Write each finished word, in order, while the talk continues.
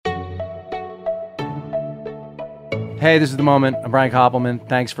Hey, this is The Moment. I'm Brian Koppelman.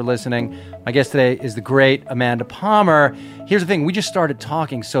 Thanks for listening. My guest today is the great Amanda Palmer. Here's the thing. We just started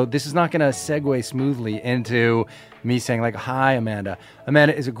talking, so this is not going to segue smoothly into me saying, like, hi, Amanda.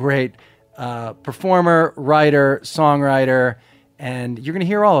 Amanda is a great performer, writer, songwriter, and you're going to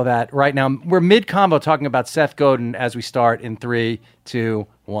hear all of that right now. We're mid-combo talking about Seth Godin as we start in 3, 2,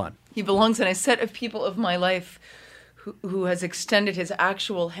 1. He belongs in a set of people of my life who has extended his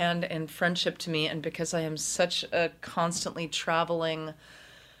actual hand in friendship to me, and because I am such a constantly traveling,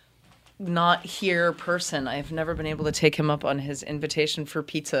 not here person, I've never been able to take him up on his invitation for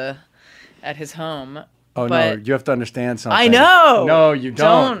pizza at his home. Oh, no, you have to understand something. I know! No, you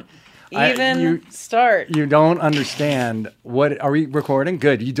don't. Start. You don't understand. What are we recording?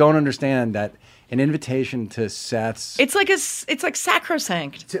 Good. You don't understand that an invitation to Seth's... It's like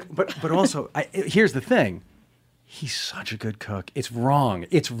sacrosanct. But also, here's the thing. He's such a good cook. It's wrong.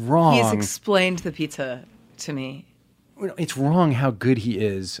 It's wrong. He's explained the pizza to me. It's wrong how good he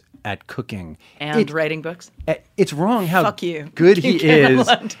is at cooking. And writing books. It's wrong how Fuck you. good he is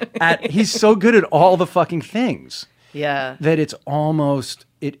at... He's so good at all the fucking things. Yeah. That it's almost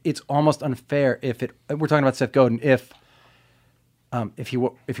unfair if it... We're talking about Seth Godin. If he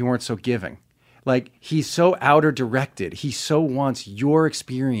weren't so giving. Like, he's so outer directed. He so wants your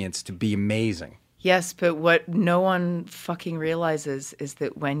experience to be amazing. Yes, but what no one fucking realizes is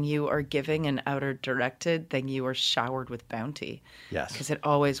that when you are giving and outer directed, then you are showered with bounty. Yes. Because it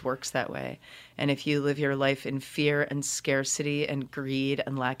always works that way. And if you live your life in fear and scarcity and greed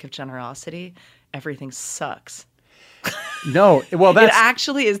and lack of generosity, everything sucks. No, well, that's... It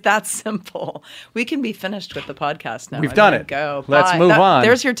actually is that simple. We can be finished with the podcast now. We've done it. Go. Let's move on.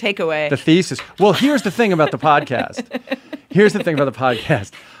 There's your takeaway. The thesis. Well, here's the thing about the podcast.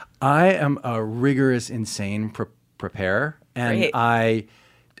 I am a rigorous, insane preparer, and Great. I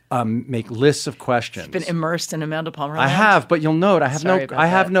make lists of questions. You've been immersed in Amanda Palmer. I have, but you'll note I have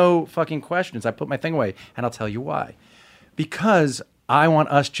that. no fucking questions. I put my thing away, and I'll tell you why. Because I want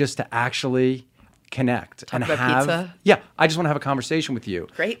us just to actually connect Talk about pizza? Yeah, I just want to have a conversation with you.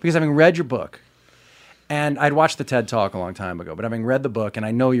 Great. Because having read your book, and I'd watched the TED Talk a long time ago, but having read the book and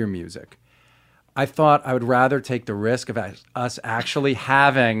I know your music, I thought I would rather take the risk of us actually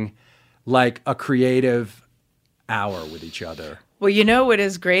having like a creative hour with each other. Well, you know what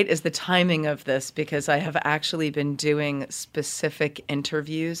is great is the timing of this, because I have actually been doing specific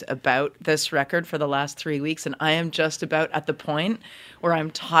interviews about this record for the last 3 weeks, and I am just about at the point where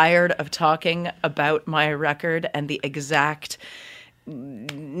I'm tired of talking about my record and the exact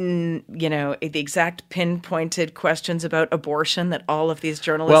pinpointed questions about abortion that all of these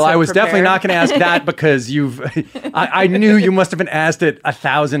journalists Well, have I was prepared. definitely not going to ask that because I knew you must have been asked it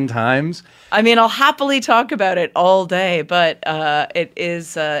 1,000 times. I mean, I'll happily talk about it all day, but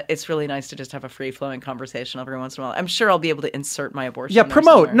it's really nice to just have a free-flowing conversation every once in a while. I'm sure I'll be able to insert my abortion. Yeah, there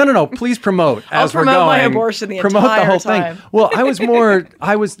promote. somewhere. No, please promote as I'll we're promote going. my abortion the promote entire the whole time. thing. Well,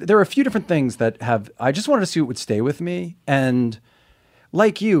 there are a few different things that I just wanted to see what would stay with me. And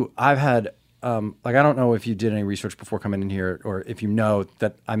like you, I've had, I don't know if you did any research before coming in here or if you know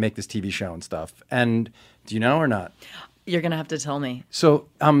that I make this TV show and stuff. And do you know or not? You're going to have to tell me. So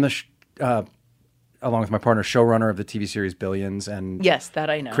I'm along with my partner, showrunner of the TV series Billions, and Yes, that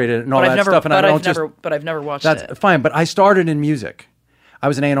I know. created and all that stuff. And But I've never watched it. That's fine. But I started in music. I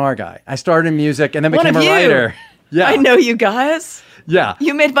was an A&R guy. I started in music and then One became of a you. writer. Yeah, I know you guys. Yeah,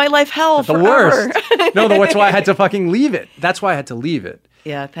 You made my life hell the forever. worst. No, that's why I had to fucking leave it. That's why I had to leave it.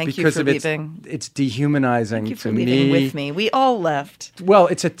 Yeah, thank you Because for of its- leaving. It's dehumanizing Thank you for to leaving me. with me. We all left. Well,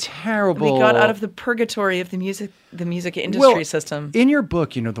 it's a terrible. We got out of the purgatory of the music industry system. In your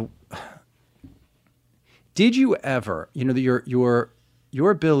book, did you ever, your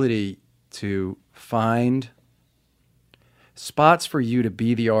ability to find spots for you to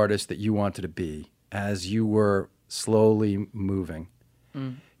be the artist that you wanted to be as you were slowly moving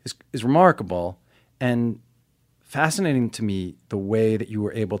is remarkable and fascinating to me, the way that you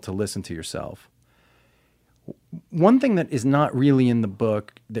were able to listen to yourself. One thing that is not really in the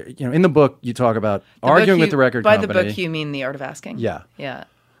book, in the book you talk about arguing with the record company. By the book, you mean The Art of Asking? Yeah. Yeah.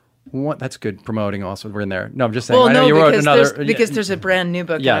 That's good promoting also. We're in there. No, I'm just saying. Well, I know no, you wrote because another. there's a brand new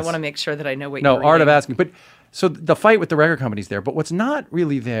book, and Yes. I want to make sure that I know what No, you're Art of reading. Asking. But so the fight with the record company's there. But what's not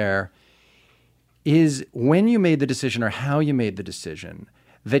really there is when you made the decision or how you made the decision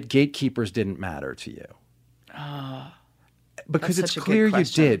that gatekeepers didn't matter to you. Because that's it's such a good clear you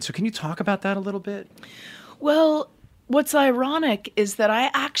question. did. So can you talk about that a little bit? Well, what's ironic is that I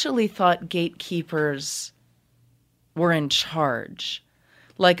actually thought gatekeepers were in charge.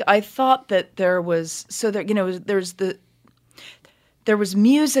 Like, I thought that there was, there's there was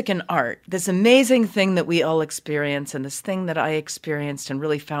music and art, this amazing thing that we all experience, and this thing that I experienced and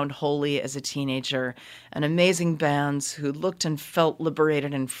really found holy as a teenager, and amazing bands who looked and felt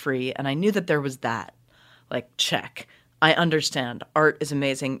liberated and free. And I knew that there was that. Like, check. I understand. Art is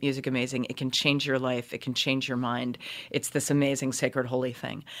amazing, music amazing. It can change your life. It can change your mind. It's this amazing, sacred, holy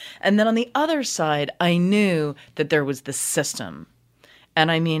thing. And then on the other side, I knew that there was the system. And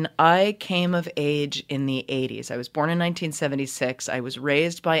I mean, I came of age in the 80s. I was born in 1976. I was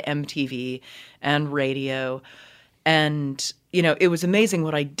raised by MTV and radio. And, you know, it was amazing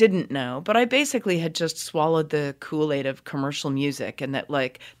what I didn't know. But I basically had just swallowed the Kool-Aid of commercial music, and that,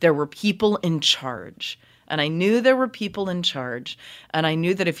 like, there were people in charge. And I knew there were people in charge. And I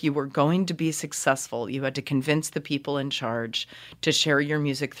knew that if you were going to be successful, you had to convince the people in charge to share your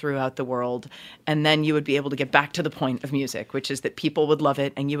music throughout the world. And then you would be able to get back to the point of music, which is that people would love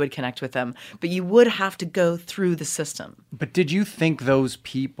it and you would connect with them. But you would have to go through the system. But did you think those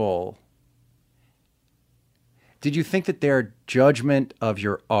people, did you think that their judgment of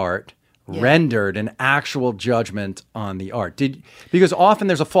your art rendered an actual judgment on the art? Because often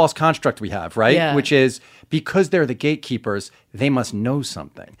there's a false construct we have, right? Yeah. Which is, because they're the gatekeepers, they must know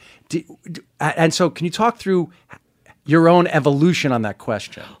something. And so can you talk through your own evolution on that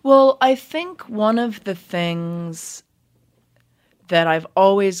question? Well, I think one of the things that I've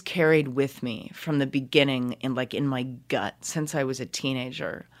always carried with me from the beginning, in my gut since I was a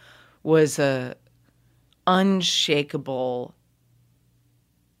teenager, was a unshakable.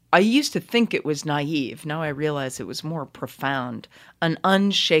 I used to think it was naive. Now I realize it was more profound. An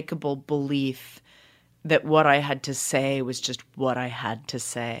unshakable belief that what I had to say was just what I had to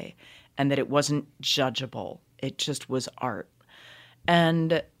say, and that it wasn't judgeable. It just was art.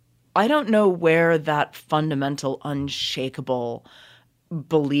 And I don't know where that fundamental, unshakable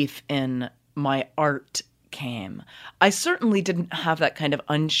belief in my art came. I certainly didn't have that kind of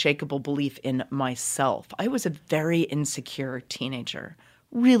unshakable belief in myself. I was a very insecure teenager.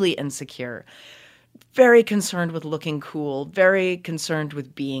 Really insecure, very concerned with looking cool, very concerned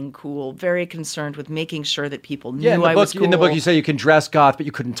with being cool, very concerned with making sure that people knew I was cool. In the book, you say you can dress goth, but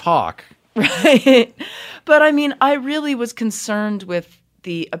you couldn't talk. Right. But I mean, I really was concerned with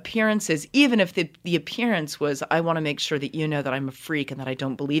the appearances, even if the appearance was, I want to make sure that you know that I'm a freak and that I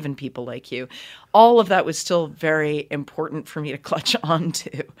don't believe in people like you. All of that was still very important for me to clutch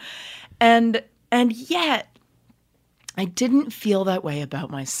onto. And yet, I didn't feel that way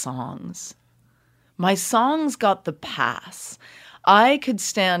about my songs. My songs got the pass. I could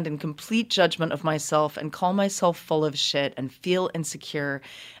stand in complete judgment of myself and call myself full of shit and feel insecure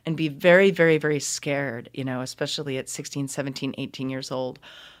and be very, very, very scared, especially at 16, 17, 18 years old.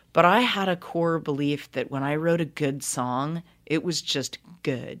 But I had a core belief that when I wrote a good song, it was just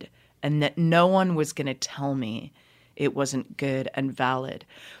good, and that no one was going to tell me it wasn't good and valid.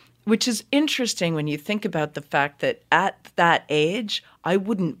 Which is interesting when you think about the fact that at that age, I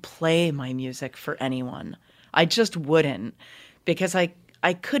wouldn't play my music for anyone. I just wouldn't, because I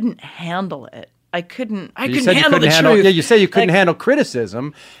couldn't handle it. I couldn't handle the truth. Yeah, you say you couldn't handle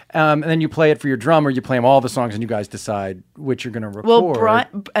criticism, and then you play it for your drummer. You play him all the songs, and you guys decide which you're going to record.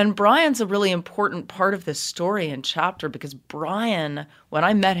 Well, Brian's a really important part of this story and chapter, because Brian, when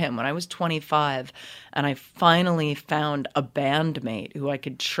I met him when I was 25, and I finally found a bandmate who I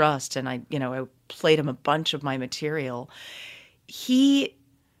could trust, and I played him a bunch of my material. He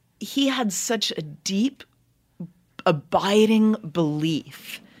had such a deep, abiding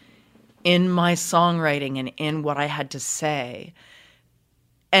belief in my songwriting and in what I had to say.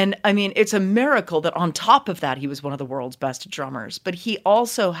 And I mean, it's a miracle that on top of that, he was one of the world's best drummers. But he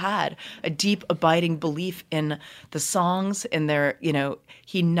also had a deep, abiding belief in the songs, in their,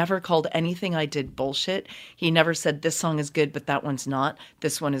 he never called anything I did bullshit. He never said, this song is good, but that one's not.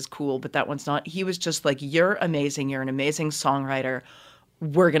 This one is cool, but that one's not. He was just like, you're amazing. You're an amazing songwriter.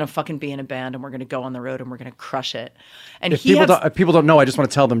 We're going to fucking be in a band, and we're going to go on the road, and we're going to crush it. And if people don't know, I just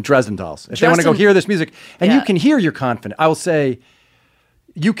want to tell them Dresden Dolls. If they want to go hear this music, and you can hear your confidence, I will say,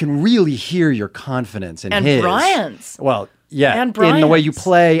 you can really hear your confidence in and his. And Brian's. Well, yeah, and Brian's. In the way you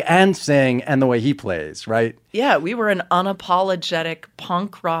play and sing and the way he plays, right? Yeah, we were an unapologetic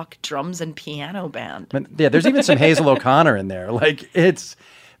punk rock drums and piano band. But, yeah, there's even some Hazel O'Connor in there.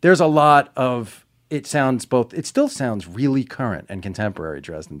 There's a lot of... It still sounds really current and contemporary,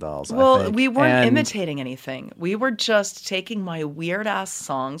 Dresden Dolls. Well, I think. We weren't imitating anything. We were just taking my weird ass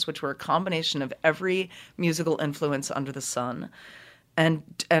songs, which were a combination of every musical influence under the sun. And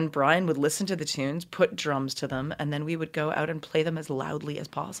Brian would listen to the tunes, put drums to them, and then we would go out and play them as loudly as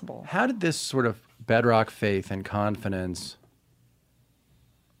possible. How did this sort of bedrock faith and confidence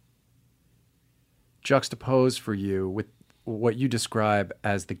juxtapose for you with what you describe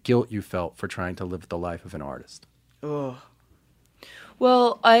as the guilt you felt for trying to live the life of an artist? Well,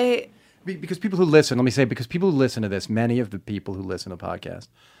 Because people who listen, let me say, because people who listen to this, many of the people who listen to the podcast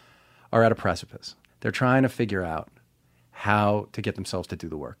are at a precipice. They're trying to figure out how to get themselves to do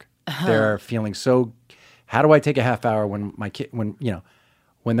the work. They're feeling so, how do I take a half hour when my kid, when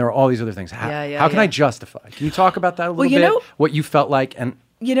there are all these other things? How can I justify? Can you talk about that a little bit? What you felt like? And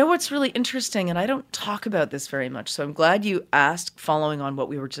you know what's really interesting, and I don't talk about this very much, so I'm glad you asked, following on what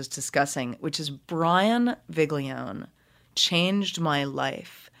we were just discussing, which is Brian Viglione changed my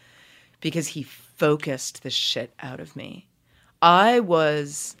life because he focused the shit out of me. I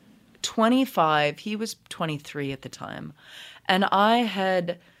was 25, he was 23 at the time, and I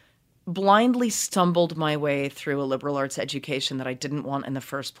had blindly stumbled my way through a liberal arts education that I didn't want in the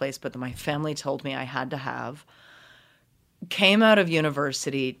first place, but that my family told me I had to have. Came out of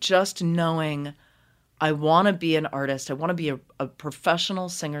university just knowing I want to be an artist. I want to be a professional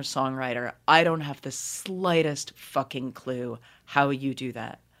singer-songwriter. I don't have the slightest fucking clue how you do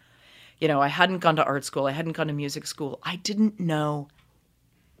that. I hadn't gone to art school. I hadn't gone to music school. I didn't know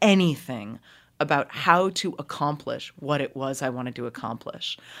anything about how to accomplish what it was I wanted to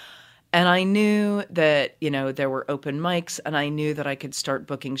accomplish. And I knew that, there were open mics, and I knew that I could start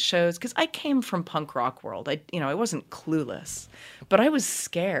booking shows because I came from punk rock world. I wasn't clueless, but I was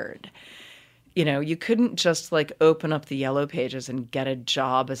scared. You couldn't just open up the Yellow Pages and get a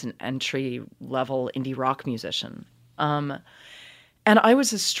job as an entry level indie rock musician. And I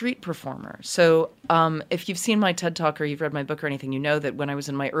was a street performer. So if you've seen my TED Talk or you've read my book or anything, you know that when I was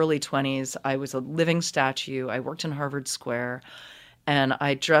in my early 20s, I was a living statue. I worked in Harvard Square. And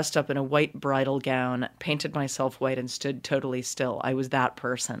I dressed up in a white bridal gown, painted myself white, and stood totally still. I was that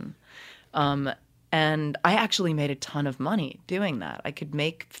person. And I actually made a ton of money doing that. I could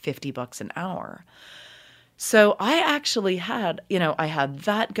make $50 an hour. So I actually had, I had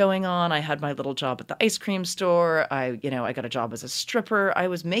that going on. I had my little job at the ice cream store. I got a job as a stripper. I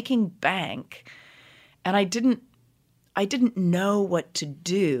was making bank. And I didn't know what to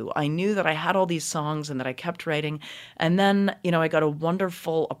do. I knew that I had all these songs and that I kept writing. And then, I got a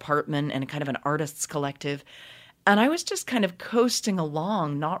wonderful apartment and kind of an artists collective. And I was just kind of coasting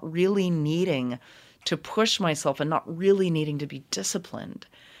along, not really needing to push myself and not really needing to be disciplined.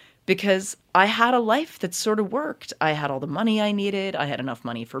 Because I had a life that sort of worked. I had all the money I needed. I had enough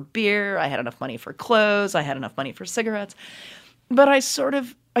money for beer. I had enough money for clothes. I had enough money for cigarettes. But I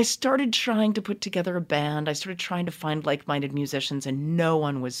started trying to put together a band. I started trying to find like-minded musicians, and no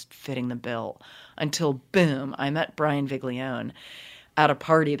one was fitting the bill until, boom, I met Brian Viglione at a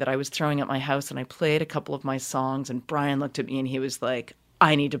party that I was throwing at my house, and I played a couple of my songs, and Brian looked at me and he was like,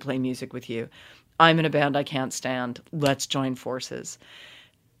 I need to play music with you. I'm in a band I can't stand. Let's join forces.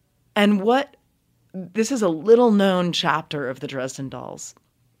 And this is a little-known chapter of the Dresden Dolls.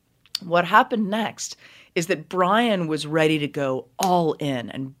 What happened next is that Brian was ready to go all in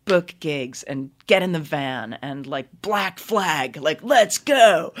and book gigs and get in the van and Black Flag, let's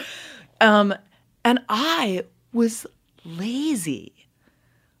go. And I was lazy.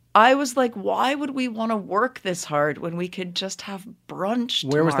 I was like, why would we want to work this hard when we could just have brunch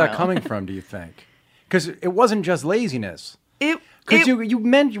tomorrow? Where was that coming from, do you think? Because it wasn't just laziness. Because you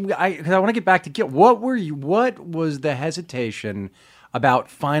mentioned, because I want to get back to guilt. What was the hesitation about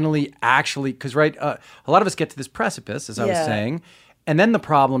finally actually, because a lot of us get to this precipice, as I was saying, and then the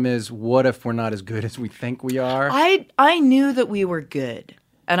problem is, what if we're not as good as we think we are? I knew that we were good,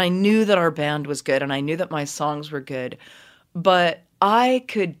 and I knew that our band was good, and I knew that my songs were good, but I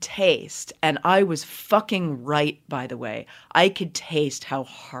could taste, and I was fucking right, by the way, I could taste how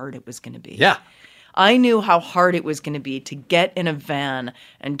hard it was going to be. Yeah. I knew how hard it was going to be to get in a van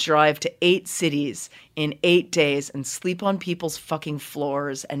and drive to 8 cities in 8 days and sleep on people's fucking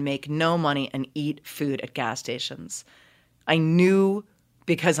floors and make no money and eat food at gas stations. I knew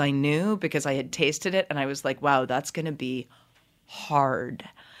because I had tasted it, and I was like, wow, that's going to be hard.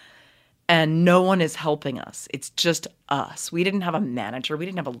 And no one is helping us. It's just us. We didn't have a manager. We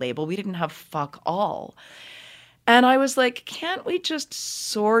didn't have a label. We didn't have fuck all. And I was like, can't we just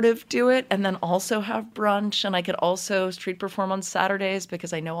sort of do it and then also have brunch? And I could also street perform on Saturdays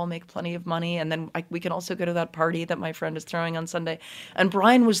because I know I'll make plenty of money. And then we can also go to that party that my friend is throwing on Sunday. And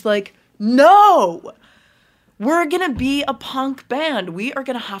Brian was like, no, we're going to be a punk band. We are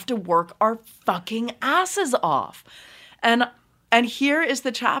going to have to work our fucking asses off. And here is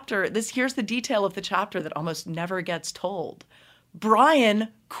the chapter. Here's the detail of the chapter that almost never gets told. Brian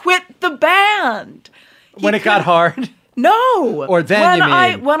quit the band. When it got hard? No. Or then, you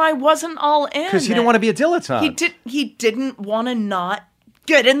mean? When I wasn't all in. Because he didn't want to be a dilettante. He didn't want to not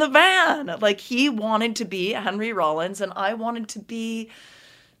get in the van. Like, he wanted to be Henry Rollins, and I wanted to be,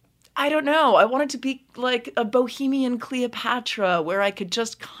 I don't know, I wanted to be like a bohemian Cleopatra where I could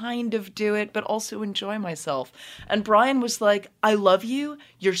just kind of do it, but also enjoy myself. And Brian was like, I love you.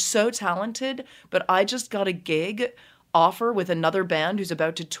 You're so talented, but I just got a gig offer with another band who's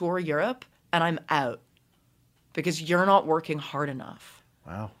about to tour Europe, and I'm out because you're not working hard enough.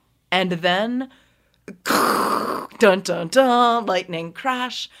 Wow. And then, dun, dun, dun, lightning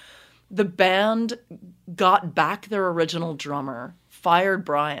crash. The band got back their original drummer, fired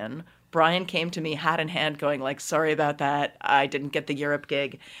Brian. Brian came to me hat in hand going like, sorry about that. I didn't get the Europe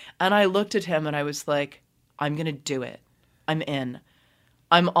gig. And I looked at him and I was like, I'm going to do it. I'm in.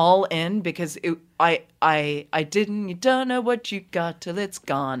 I'm all in because I didn't, you don't know what you got till it's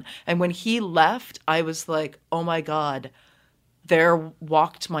gone. And when he left, I was like, oh my God, there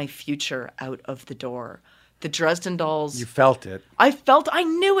walked my future out of the door. The Dresden Dolls. You felt it. I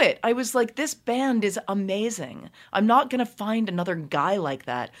knew it. I was like, this band is amazing. I'm not going to find another guy like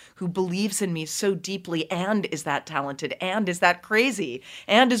that who believes in me so deeply and is that talented and is that crazy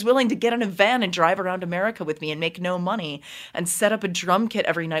and is willing to get in a van and drive around America with me and make no money and set up a drum kit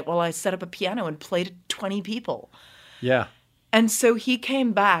every night while I set up a piano and play to 20 people. Yeah. And so he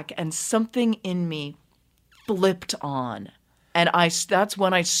came back and something in me flipped on. And that's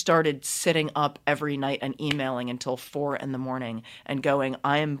when I started sitting up every night and emailing until 4 a.m. and going,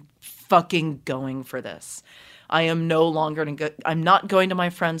 I am fucking going for this. I am no longer I'm not going to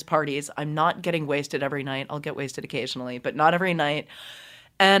my friends' parties. I'm not getting wasted every night. I'll get wasted occasionally, but not every night.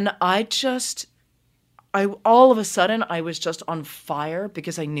 And all of a sudden, I was just on fire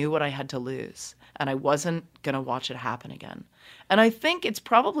because I knew what I had to lose. And I wasn't going to watch it happen again. And I think it's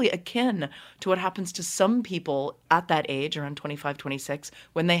probably akin to what happens to some people at that age, around 25, 26,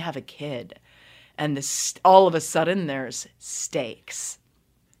 when they have a kid. And all of a sudden, there's stakes.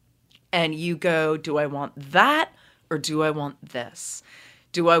 And you go, do I want that or do I want this?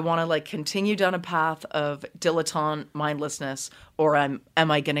 Do I want to like continue down a path of dilettante mindlessness, or am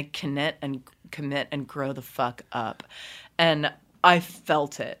I going to commit and grow the fuck up? And I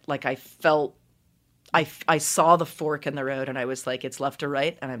felt it. Like I saw the fork in the road and I was like, it's left or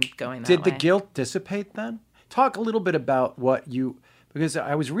right, and I'm going that way. Did the guilt dissipate then? Talk a little bit about because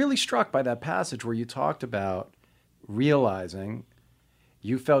I was really struck by that passage where you talked about realizing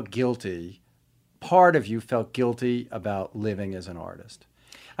you felt guilty. Part of you felt guilty about living as an artist.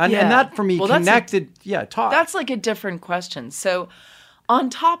 And that for me connected. Talk. That's like a different question. So on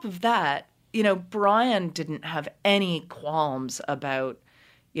top of that, Brian didn't have any qualms about,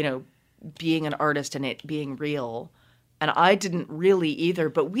 being an artist and it being real. And I didn't really either,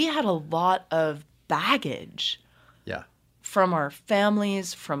 but we had a lot of baggage. Yeah. From our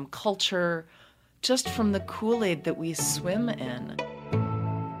families, from culture, just from the Kool-Aid that we swim in.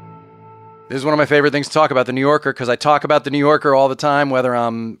 This is one of my favorite things to talk about, The New Yorker, because I talk about The New Yorker all the time, whether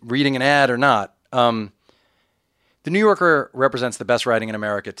I'm reading an ad or not. The New Yorker represents the best writing in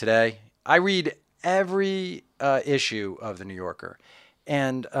America today. I read every issue of The New Yorker.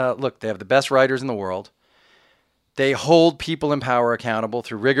 And look, they have the best writers in the world. They hold people in power accountable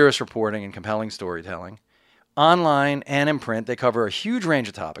through rigorous reporting and compelling storytelling. Online and in print, they cover a huge range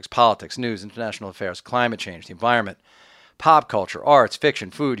of topics: politics, news, international affairs, climate change, the environment, pop culture, arts,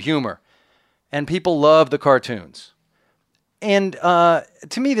 fiction, food, humor. And people love the cartoons. And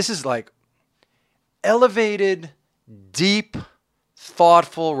to me, this is like elevated, deep,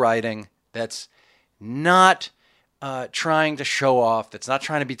 thoughtful writing that's not trying to show off, that's not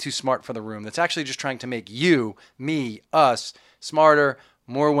trying to be too smart for the room, that's actually just trying to make you, me, us, smarter,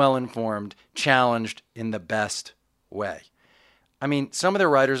 more well-informed, challenged in the best way. I mean, some of their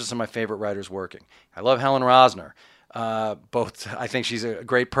writers are some of my favorite writers working. I love Helen Rosner. I think she's a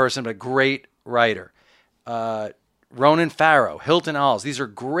great person, but a great writer. Ronan Farrow, Hilton Als. These are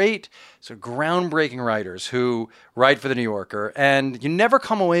great, groundbreaking writers who write for The New Yorker. And you never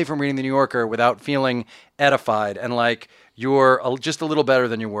come away from reading The New Yorker without feeling edified and like you're just a little better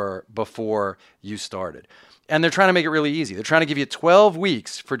than you were before you started. And they're trying to make it really easy. They're trying to give you 12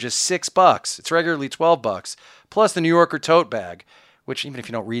 weeks for just $6. It's regularly $12, plus the New Yorker tote bag, which even if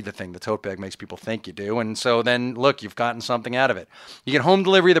you don't read the thing, the tote bag makes people think you do. And so then, look, you've gotten something out of it. You get home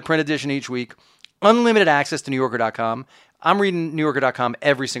delivery of the print edition each week. Unlimited access to NewYorker.com. I'm reading NewYorker.com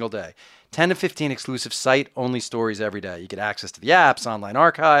every single day. 10 to 15 exclusive site-only stories every day. You get access to the apps, online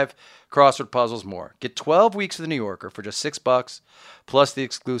archive, crossword puzzles, more. Get 12 weeks of The New Yorker for just $6, plus the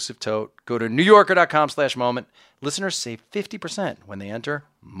exclusive tote. Go to NewYorker.com/moment. Listeners save 50% when they enter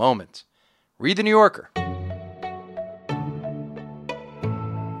MOMENT. Read The New Yorker.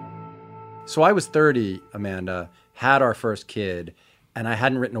 So I was 30, Amanda, had our first kid, and I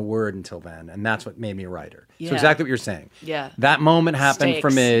hadn't written a word until then, and that's what made me a writer. Yeah. So exactly what you're saying. Yeah. That moment happened for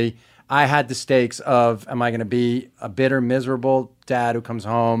Stakes. me. I had the stakes of, am I going to be a bitter, miserable dad who comes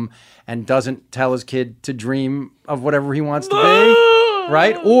home and doesn't tell his kid to dream of whatever he wants to be,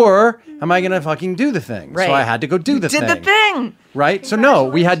 right? Or am I going to fucking do the thing? Right. So I had to go do the thing. Did the thing. Right? So no,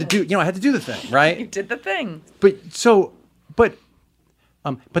 we had to do, I had to do the thing, You right? did the thing. But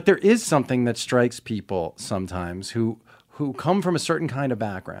there is something that strikes people sometimes who come from a certain kind of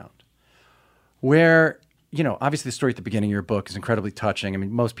background where, obviously the story at the beginning of your book is incredibly touching. I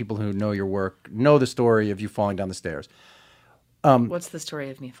mean, most people who know your work know the story of you falling down the stairs. What's the story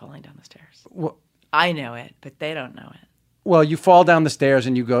of me falling down the stairs? Well, I know it, but they don't know it. Well, you fall down the stairs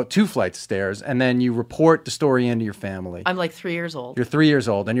and you go 2 flights of stairs, and then you report the story into your family. I'm like 3 years old. You're 3 years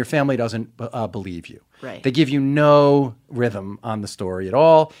old, and your family doesn't believe you. Right. They give you no rhythm on the story at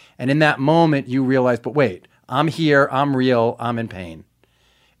all. And in that moment, you realize, but wait, I'm here, I'm real, I'm in pain.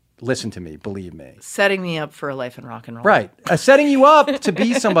 Listen to me, believe me. Setting me up for a life in rock and roll. Right. Setting you up to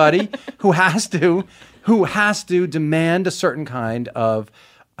be somebody who has to demand a certain kind of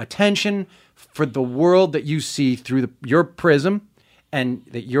attention for the world that you see through your prism, and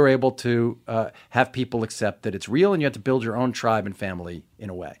that you're able to have people accept that it's real, and you have to build your own tribe and family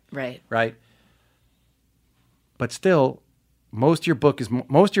in a way. Right. Right. But still, most of your book is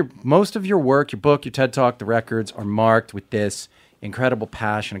most of your work, your book, your TED Talk, the records are marked with this incredible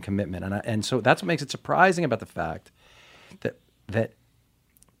passion and commitment, and so that's what makes it surprising about the fact that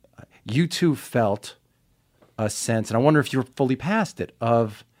you two felt a sense, and I wonder if you're fully past it,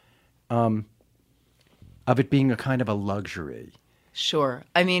 of it being a kind of a luxury. Sure.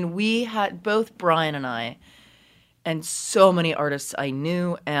 I mean, we had, both Brian and I, and so many artists I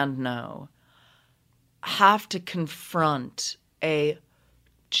knew and know, have to confront a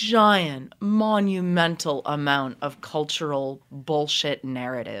giant, monumental amount of cultural bullshit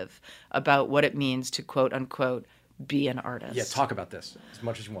narrative about what it means to, quote unquote, be an artist. Yeah, talk about this as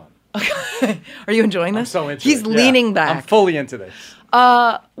much as you want. Are you enjoying this? I'm so into He's it. Yeah. leaning back. I'm fully into this.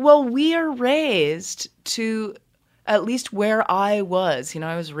 Well, we are raised to, at least where I was,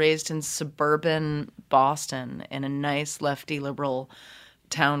 I was raised in suburban Boston in a nice lefty liberal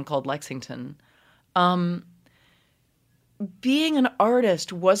town called Lexington. Being an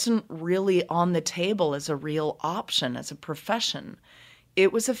artist wasn't really on the table as a real option, as a profession.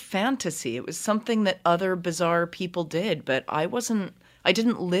 It was a fantasy. It was something that other bizarre people did, but I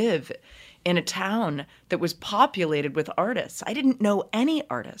didn't live in a town that was populated with artists. I didn't know any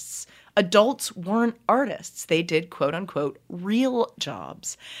artists. Adults weren't artists. They did, quote unquote, real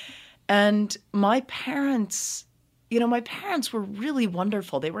jobs. And my parents were really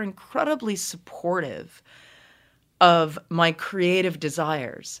wonderful. They were incredibly supportive of my creative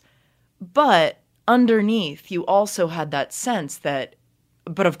desires. But underneath, you also had that sense that,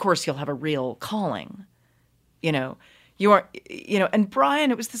 but of course you'll have a real calling. You are, and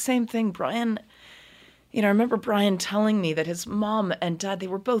Brian, it was the same thing. Brian, I remember Brian telling me that his mom and dad, they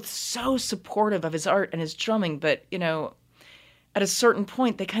were both so supportive of his art and his drumming, but, at a certain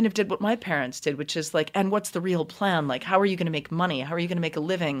point, they kind of did what my parents did, which is like, and what's the real plan? Like, how are you going to make money? How are you going to make a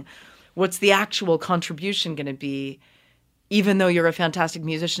living? What's the actual contribution going to be, even though you're a fantastic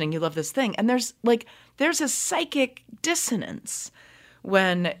musician and you love this thing? And there's a psychic dissonance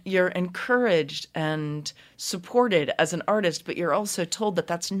when you're encouraged and supported as an artist, but you're also told that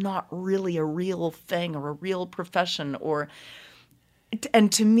that's not really a real thing or a real profession.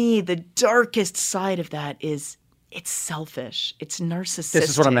 And to me, the darkest side of that is it's selfish. It's narcissistic. This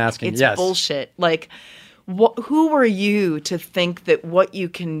is what I'm asking. It's yes. bullshit. Like, who are you to think that what you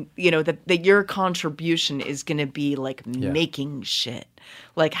can, that your contribution is going to be like making shit?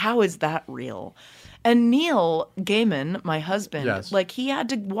 Like, how is that real? And Neil Gaiman, my husband, yes. like, he had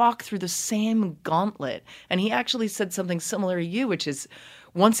to walk through the same gauntlet. And he actually said something similar to you, which is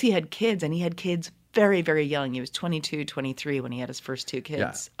once he had kids, and he had kids very, very young. He was 22, 23 when he had his first 2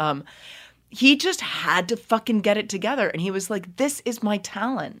 kids. Yeah. He just had to fucking get it together. And he was like, this is my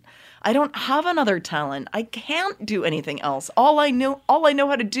talent. I don't have another talent. I can't do anything else. All I know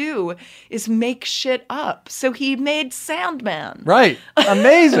how to do is make shit up. So he made Sandman. Right.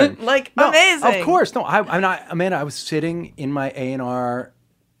 Amazing. Amazing. Of course. No, I'm not, Amanda, I was sitting in my A&R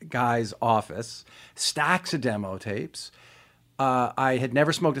guy's office, stacks of demo tapes. I had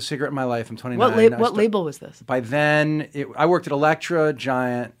never smoked a cigarette in my life. I'm 29. What label was this? By then, I worked at Elektra,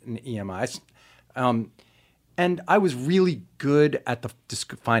 Giant, and EMI. And I was really good at the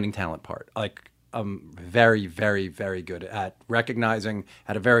finding talent part. Like, very, very, very good at recognizing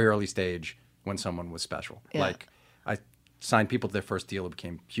at a very early stage when someone was special. Yeah. Like, I signed people to their first deal who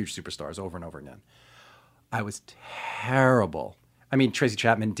became huge superstars over and over again. I was terrible I mean, Tracy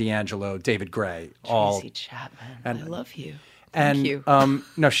Chapman, D'Angelo, David Gray, Tracy Chapman, I love you. Thank you.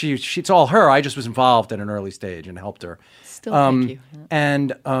 No, she it's all her. I just was involved at an early stage and helped her. Still thank you.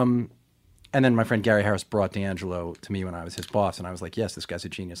 And then my friend Gary Harris brought D'Angelo to me when I was his boss, and I was like, yes, this guy's a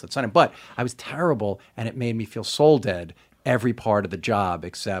genius. Let's sign him. But I was terrible, and it made me feel soul dead every part of the job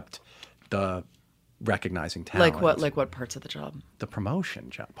except the recognizing talent. Like what parts of the job? The promotion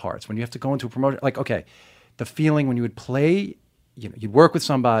parts. When you have to go into a promotion, like, okay, the feeling when you would play, you'd work with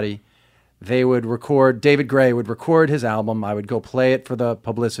somebody, they would record, David Gray would record his album, I would go play it for the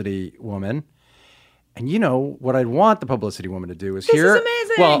publicity woman. And what I'd want the publicity woman to do is This hear. is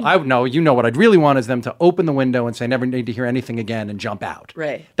amazing. Well, what I'd really want is them to open the window and say, never need to hear anything again, and jump out.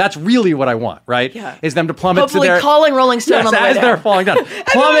 Right. That's really what I want, right? Yeah. Is them to plummet Hopefully to their calling Rolling Stone on the way as down. they're falling down.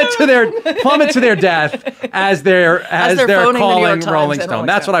 plummet to their death as they're phoning the New York calling Times Rolling and Stone. Rolling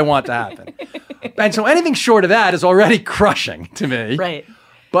That's Stone. what I want to happen. And so anything short of that is already crushing to me. Right.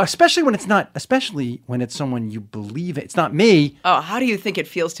 But especially when it's someone you believe in. It's not me. Oh, how do you think it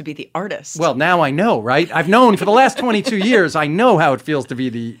feels to be the artist? Well, now I know, right? I've known for the last 22 years, I know how it feels to be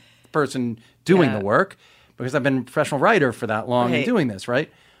the person doing the work because I've been a professional writer for that long and doing this,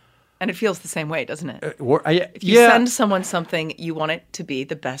 right? And it feels the same way, doesn't it? If you send someone something, you want it to be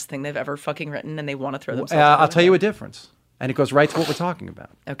the best thing they've ever fucking written, and they want to throw themselves. I'll tell you a difference. And it goes right to what we're talking about.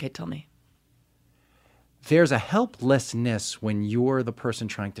 Okay, tell me. There's a helplessness when you're the person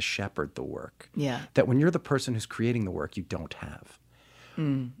trying to shepherd the work. Yeah. That when you're the person who's creating the work, you don't have.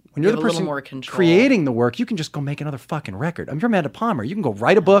 When You you're have the a little person more control. creating the work, you can just go make another fucking record. I mean, you're Amanda Palmer. You can go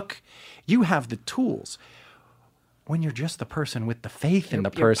write a book. You have the tools. When you're just the person with the faith in the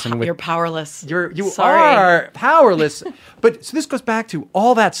person. You're powerless. You Sorry. are powerless. But so this goes back to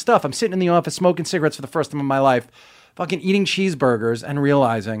all that stuff. I'm sitting in the office smoking cigarettes for the first time in my life, fucking eating cheeseburgers and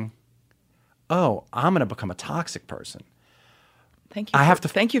realizing, oh, I'm going to become a toxic person. Thank you.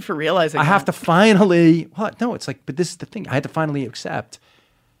 Thank you for realizing. I have to finally. Well, no, it's like, but this is the thing. I had to finally accept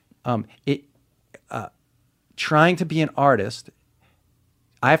trying to be an artist.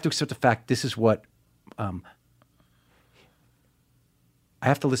 I have to accept the fact this is what. I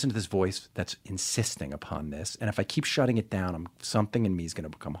have to listen to this voice that's insisting upon this, and if I keep shutting it down, something in me is going to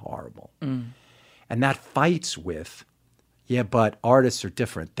become horrible, and that fights with. Yeah, but artists are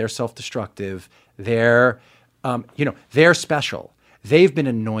different. They're self-destructive. They're special. They've been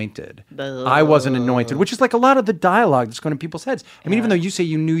anointed. I wasn't anointed, which is like a lot of the dialogue that's going in people's heads. I mean, even though you say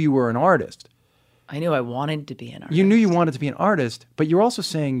you knew you were an artist. I knew I wanted to be an artist. You knew you wanted to be an artist, but you're also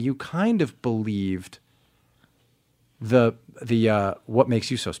saying you kind of believed the what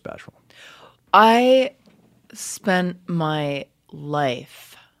makes you so special. I spent my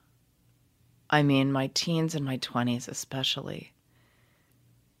life, I mean, my teens and my 20s especially,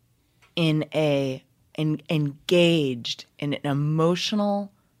 engaged in an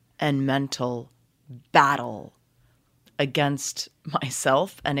emotional and mental battle against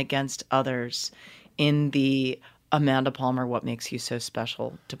myself and against others in the Amanda Palmer What Makes You So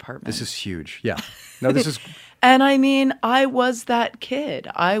Special department. This is huge. Yeah. No, this is... And I mean, I was that kid.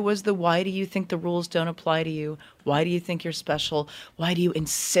 I was the, why do you think the rules don't apply to you? Why do you think you're special? Why do you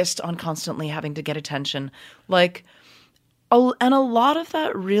insist on constantly having to get attention? And a lot of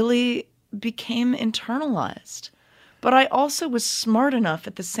that really became internalized. But I also was smart enough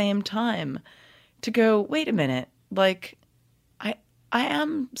at the same time to go, wait a minute, I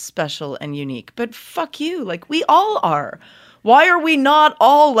am special and unique, but fuck you. We all are. Why are we not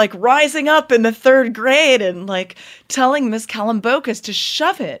all rising up in the third grade and telling Miss Callum-Bocas to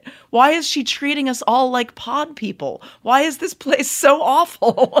shove it? Why is she treating us all like pod people? Why is this place so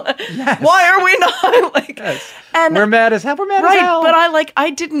awful? Yes. Why are we not Yes. And we're mad as hell. We're mad right, as hell. but I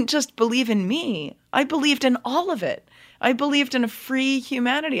didn't just believe in me. I believed in all of it. I believed in a free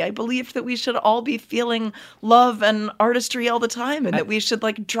humanity. I believed that we should all be feeling love and artistry all the time, and that we should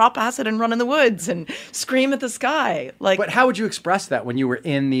drop acid and run in the woods and scream at the sky. But how would you express that when you were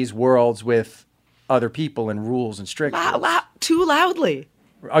in these worlds with other people and rules and strictures? Too loudly.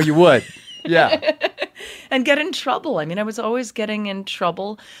 Oh, you would? Yeah. And get in trouble. I mean, I was always getting in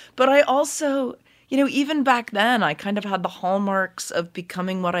trouble, but I also... even back then, I kind of had the hallmarks of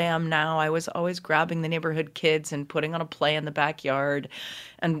becoming what I am now. I was always grabbing the neighborhood kids and putting on a play in the backyard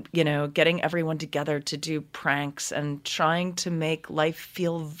and, getting everyone together to do pranks and trying to make life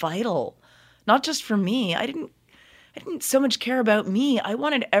feel vital. Not just for me. I didn't so much care about me. I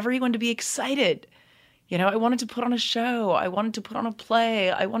wanted everyone to be excited. I wanted to put on a show. I wanted to put on a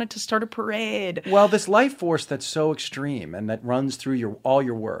play. I wanted to start a parade. Well, this life force that's so extreme and that runs through all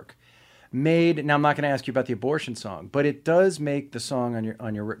your work, made. Now I'm not going to ask you about the abortion song, but it does make the song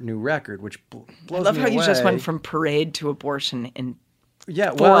on your new record, which blows me away. I love how you just went from parade to abortion in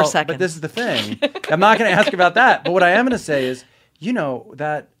Yeah, 4 well, seconds. but this is the thing. I'm not going to ask about that. But what I am going to say is,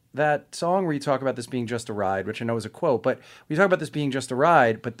 that song where you talk about this being just a ride, which I know is a quote, but we talk about this being just a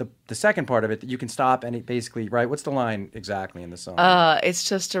ride, but the second part of it, that you can stop and it basically, right? What's the line exactly in the song? It's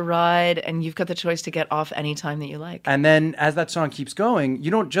just a ride, and you've got the choice to get off any time that you like. And then as that song keeps going, you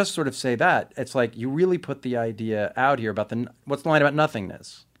don't just sort of say that. It's like you really put the idea out here about what's the line about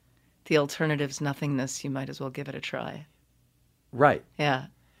nothingness? The alternative's nothingness. You might as well give it a try. Right. Yeah.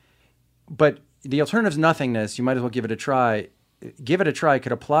 But the alternative's nothingness. You might as well give it a try. Give it a try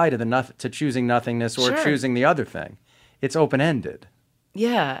could apply to choosing nothingness or Sure. choosing the other thing. It's open-ended.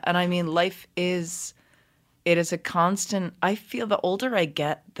 Yeah, and I mean, it is a constant. I feel the older I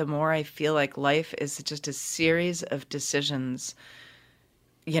get, the more I feel like life is just a series of decisions,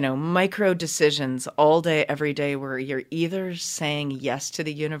 micro decisions all day, every day, where you're either saying yes to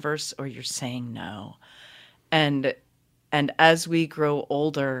the universe or you're saying no. And as we grow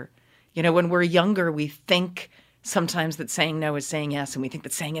older, when we're younger, we think sometimes that saying no is saying yes, and we think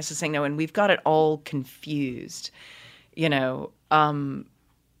that saying yes is saying no, and we've got it all confused, and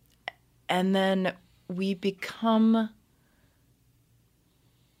then we become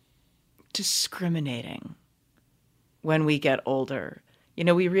discriminating when we get older.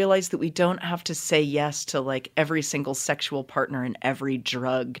 We realize that we don't have to say yes to like every single sexual partner and every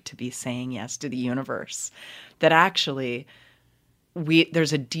drug to be saying yes to the universe. That actually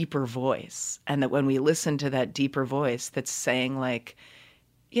there's a deeper voice, and that when we listen to that deeper voice that's saying like,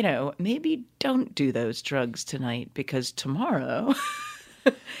 maybe don't do those drugs tonight because tomorrow,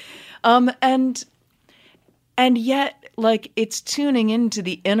 and yet, like, it's tuning into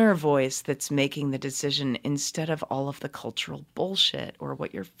the inner voice that's making the decision instead of all of the cultural bullshit or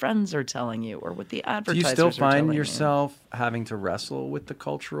what your friends are telling you or what the Do advertisers you still are telling find you. yourself having to wrestle with the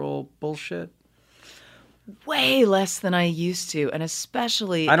cultural bullshit? Way less than I used to, and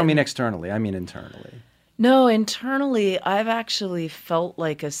especially... I don't mean externally. I mean internally. No, internally, I've actually felt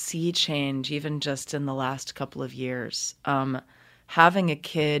like a sea change even just in the last couple of years. Having a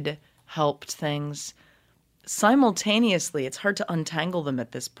kid helped things. Simultaneously, it's hard to untangle them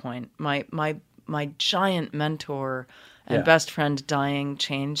at this point. My giant mentor and best friend dying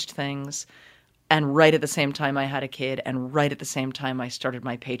changed things. And right at the same time I had a kid, and right at the same time I started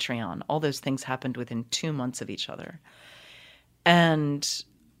my Patreon. All those things happened within 2 months of each other. And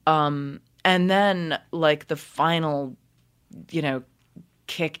then like the final,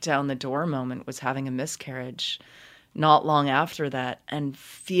 kick down the door moment was having a miscarriage not long after that, and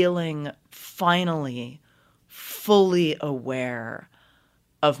feeling finally fully aware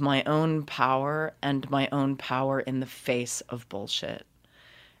of my own power and my own power in the face of bullshit.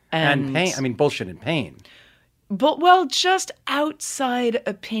 And pain. I mean, bullshit and pain. But, well, just outside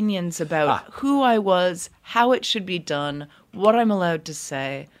opinions about who I was, how it should be done, what I'm allowed to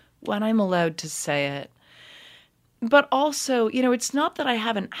say, when I'm allowed to say it. But also, it's not that I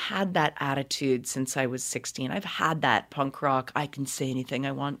haven't had that attitude since I was 16. I've had that punk rock, I can say anything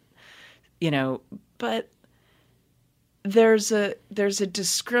I want, but there's a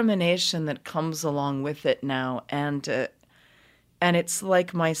discrimination that comes along with it now, and it's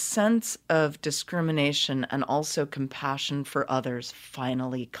like my sense of discrimination and also compassion for others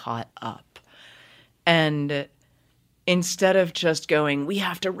finally caught up. And instead of just going, we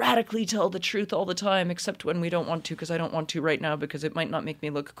have to radically tell the truth all the time, except when we don't want to, because I don't want to right now, because it might not make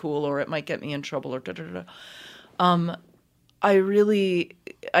me look cool, or it might get me in trouble, or da-da-da-da.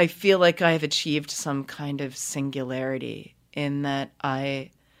 I feel like I have achieved some kind of singularity in that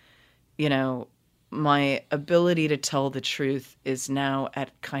my ability to tell the truth is now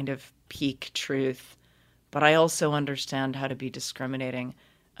at kind of peak truth, but I also understand how to be discriminating,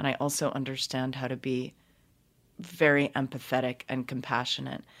 and I also understand how to be very empathetic and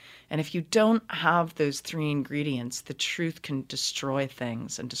compassionate. And if you don't have those 3 ingredients, the truth can destroy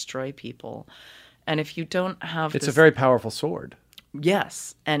things and destroy people. And if you don't have It's a very powerful sword.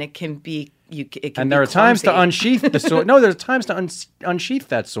 Yes, and it can be and there are times to unsheath the sword. No, there's times to unsheath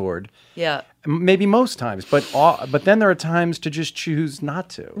that sword. Yeah. Maybe most times, but then there are times to just choose not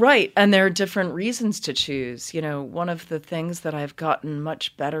to. Right, and there are different reasons to choose. One of the things that I've gotten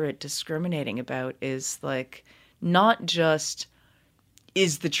much better at discriminating about is like not just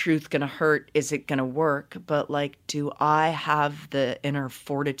is the truth going to hurt, is it going to work, but like do I have the inner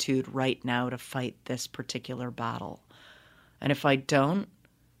fortitude right now to fight this particular battle? And if I don't,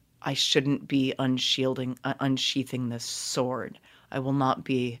 I shouldn't be unsheathing this sword. I will not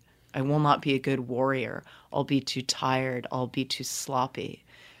be a good warrior. I'll be too tired. I'll be too sloppy.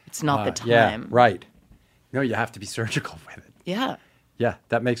 It's not the time. Yeah, right. No, you have to be surgical with it. Yeah. Yeah,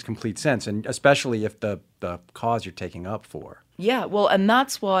 that makes complete sense, and especially if the cause you're taking up for. Yeah, well, and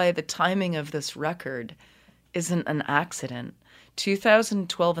that's why the timing of this record isn't an accident.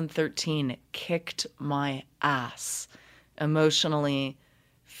 2012 and 13 kicked my ass emotionally,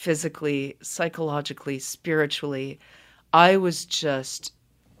 physically, psychologically, spiritually. I was just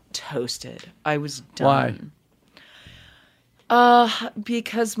toasted. I was done. Why?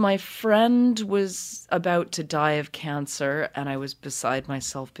 Because my friend was about to die of cancer and I was beside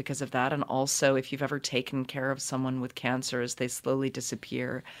myself because of that. And also, if you've ever taken care of someone with cancer as they slowly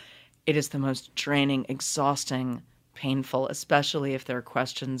disappear, it is the most draining, exhausting, painful, especially if there are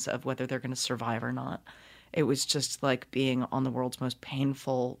questions of whether they're going to survive or not. It was just like being on the world's most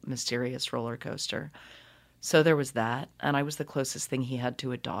painful, mysterious roller coaster. So there was that. And I was the closest thing he had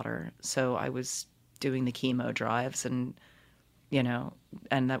to a daughter. So I was doing the chemo drives and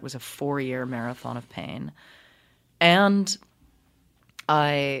that was a 4-year marathon of pain. And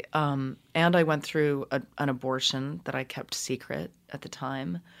I went through an abortion that I kept secret at the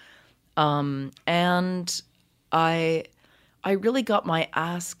time. And I really got my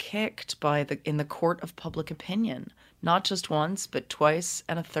ass kicked in the court of public opinion, not just once, but twice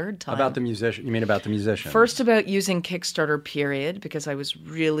and a third time. About the musician? You mean about the musician? First about using Kickstarter, period, because I was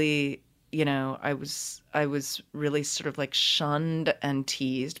really, I was really sort of like shunned and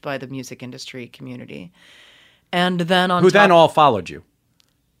teased by the music industry community. And then then all followed you,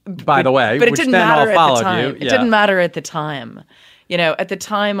 by the way. But it didn't matter at the time. Yeah. It didn't matter at the time. At the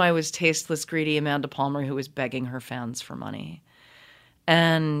time I was tasteless, greedy Amanda Palmer who was begging her fans for money.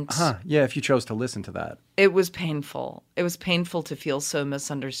 And yeah, if you chose to listen to that. It was painful. It was painful to feel so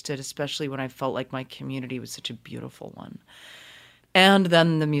misunderstood, especially when I felt like my community was such a beautiful one. And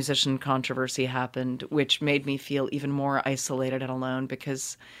then the musician controversy happened, which made me feel even more isolated and alone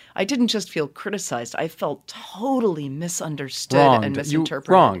because I didn't just feel criticized. I felt totally misunderstood and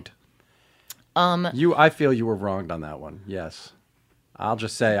misinterpreted. I feel you were wronged on that one. Yes. I'll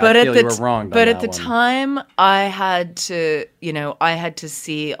just say but I feel you were wronged on that one. But at the time, I had to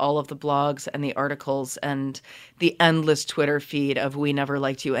see all of the blogs and the articles and the endless Twitter feed of "We never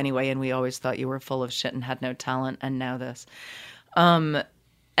liked you anyway, and we always thought you were full of shit and had no talent, and now this." And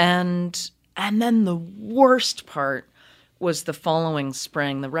then the worst part was the following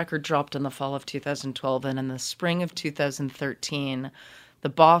spring. The record dropped in the fall of 2012, and in the spring of 2013, the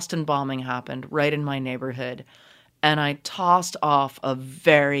Boston bombing happened right in my neighborhood. And I tossed off a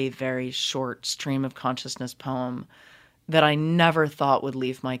very, very short stream of consciousness poem that I never thought would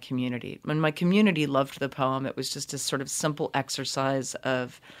leave my community. When my community loved the poem, it was just a sort of simple exercise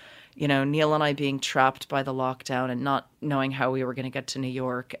of, Neil and I being trapped by the lockdown and not knowing how we were going to get to New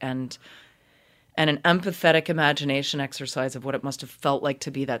York, and an empathetic imagination exercise of what it must have felt like to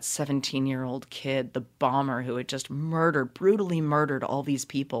be that 17-year-old kid, the bomber who had just brutally murdered all these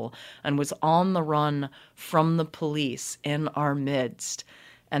people and was on the run from the police in our midst.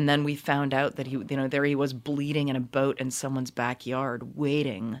 And then we found out that there he was bleeding in a boat in someone's backyard,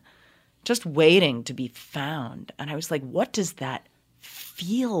 just waiting to be found. And I was like, what does that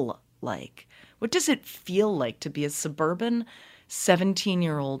feel like? What does it feel like to be a suburban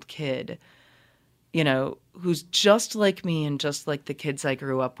 17-year-old kid, who's just like me and just like the kids I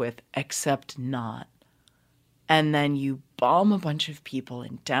grew up with, except not. And then you bomb a bunch of people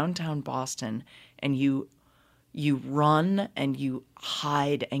in downtown Boston and you run and you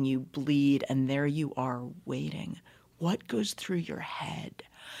hide and you bleed and there you are waiting. What goes through your head?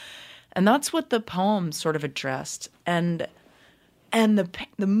 And that's what the poem sort of addressed. And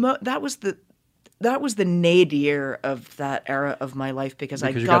that was the nadir of that era of my life because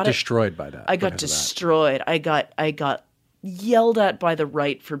you got destroyed by that. I got destroyed. I got yelled at by the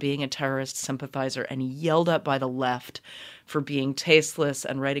right for being a terrorist sympathizer and yelled at by the left for being tasteless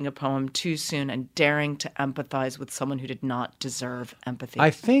and writing a poem too soon and daring to empathize with someone who did not deserve empathy.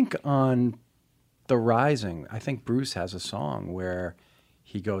 I think on The Rising, Bruce has a song where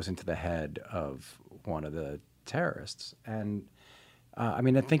he goes into the head of one of the terrorists. And I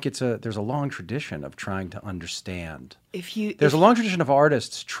think there's a long tradition of trying to understand. There's a long tradition of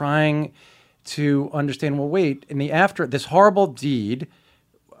artists trying to understand, well, wait, in the after this horrible deed,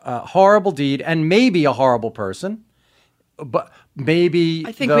 and maybe a horrible person, but maybe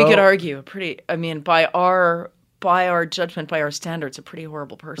I think we could argue by our judgment, by our standards, a pretty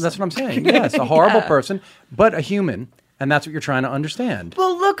horrible person. That's what I'm saying. Yes, a horrible person, but a human, and that's what you're trying to understand.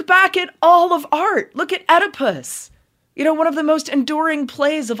 Well, look back at all of art. Look at Oedipus. One of the most enduring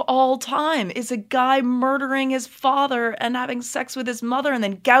plays of all time is a guy murdering his father and having sex with his mother and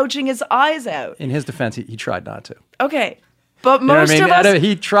then gouging his eyes out. In his defense, he tried not to. Okay. But You know what most I mean? of us,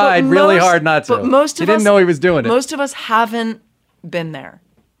 He tried really hard not to. But most He of didn't us, know he was doing it. Most of us haven't been there.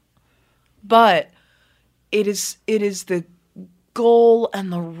 But it is the goal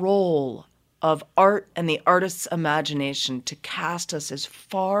and the role of art and the artist's imagination to cast us as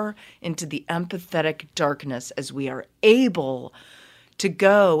far into the empathetic darkness as we are able to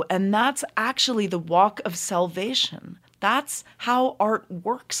go. And that's actually the walk of salvation. That's how art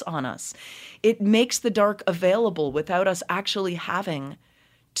works on us. It makes the dark available without us actually having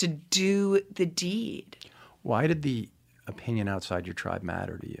to do the deed. Why did the opinion outside your tribe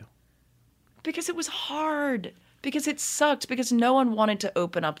matter to you? Because it was hard. Because it sucked. Because no one wanted to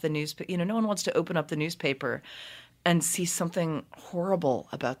open up the newspaper. No one wants to open up the newspaper and see something horrible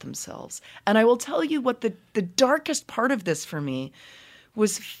about themselves. And I will tell you what the darkest part of this for me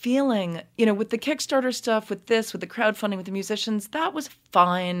was feeling, with the Kickstarter stuff, with the crowdfunding, with the musicians, that was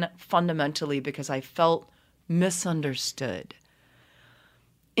fine fundamentally because I felt misunderstood.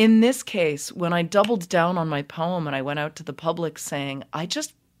 In this case, when I doubled down on my poem and I went out to the public saying, I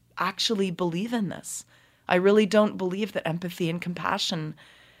just actually believe in this. I really don't believe that empathy and compassion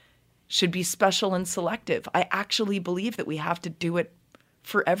should be special and selective. I actually believe that we have to do it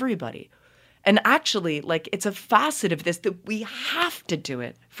for everybody. And actually, it's a facet of this that we have to do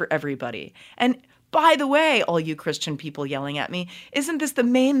it for everybody. And by the way, all you Christian people yelling at me, isn't this the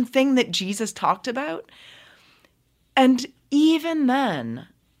main thing that Jesus talked about? And even then,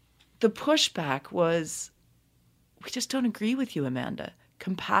 the pushback was, we just don't agree with you, Amanda.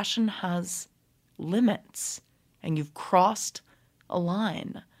 Compassion has limits, and you've crossed a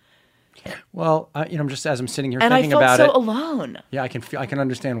line. Well, I'm just, as I'm sitting here and thinking about it. And I felt so alone. Yeah, I can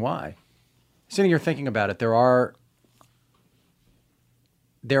understand why. Sitting here thinking about it, there are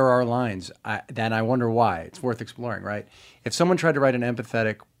lines that I wonder why. It's worth exploring, right? If someone tried to write an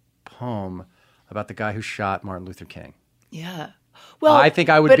empathetic poem about the guy who shot Martin Luther King, yeah, well, I think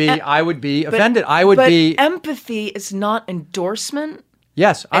I would be offended. I would be. Empathy is not endorsement.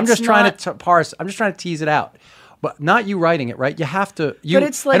 Yes, I'm just trying to parse. I'm just trying to tease it out, but not you writing it, right? You have to. But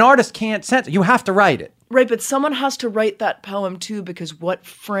it's an artist can't sense it. You have to write it. Right, but someone has to write that poem too, because what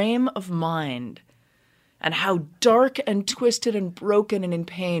frame of mind and how dark and twisted and broken and in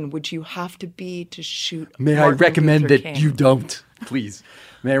pain would you have to be to shoot May Martin I recommend Luther that King? you don't, please.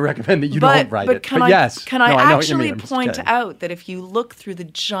 May I recommend that you don't write it? Can I actually point out that if you look through the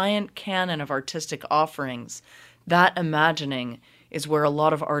giant canon of artistic offerings, that imagining is where a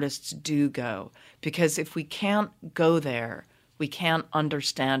lot of artists do go. Because if we can't go there, we can't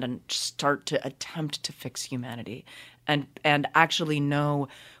understand and start to attempt to fix humanity and actually know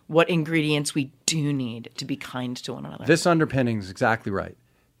what ingredients we do need to be kind to one another. This underpinning is exactly right.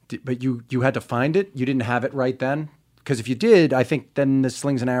 But you had to find it? You didn't have it right then? Because if you did, I think then the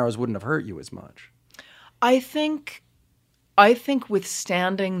slings and arrows wouldn't have hurt you as much. I think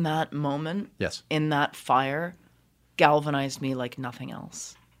withstanding that moment in that fire galvanized me like nothing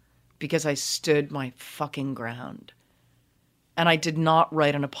else. Because I stood my fucking ground. And I did not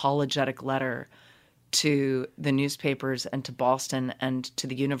write an apologetic letter to the newspapers and to Boston and to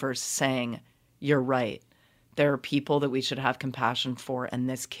the universe saying, you're right. There are people that we should have compassion for, and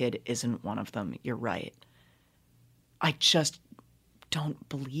this kid isn't one of them. You're right. I just don't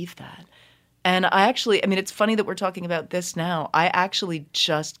believe that. And it's funny that we're talking about this now. I actually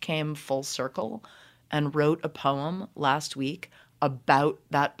just came full circle and wrote a poem last week about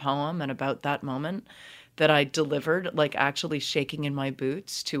that poem and about that moment that I delivered, actually shaking in my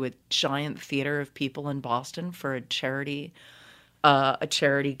boots to a giant theater of people in Boston for a charity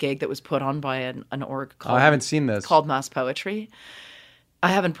gig that was put on by an org called, I haven't seen this. Called Mass Poetry. I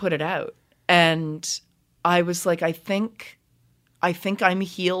haven't put it out. And I was like, I think I'm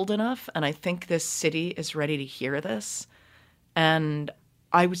healed enough, and I think this city is ready to hear this. And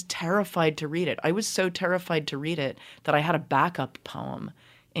I was terrified to read it. I was so terrified to read it that I had a backup poem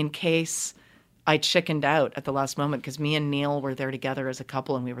in case I chickened out at the last moment, because me and Neil were there together as a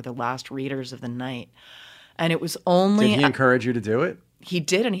couple, and we were the last readers of the night. And it was only... Did he encourage you to do it? He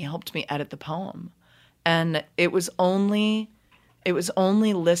did, and he helped me edit the poem. And it was only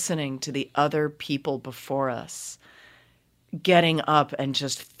listening to the other people before us getting up and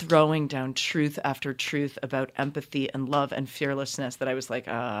just throwing down truth after truth about empathy and love and fearlessness that I was like,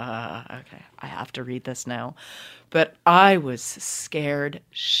 okay, I have to read this now. But I was scared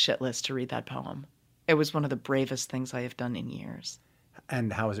shitless to read that poem. It was one of the bravest things I have done in years.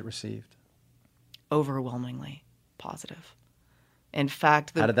 And how was it received? Overwhelmingly positive. In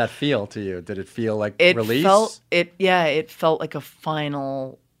fact, how did that feel to you? Did it feel like release? It felt like a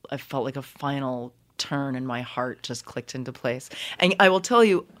final turn, and my heart just clicked into place. And I will tell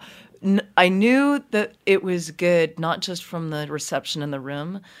you, I knew that it was good, not just from the reception in the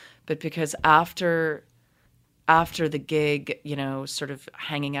room, but because after the gig, sort of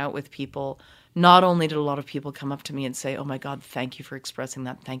hanging out with people, not only did a lot of people come up to me and say, "Oh my God, thank you for expressing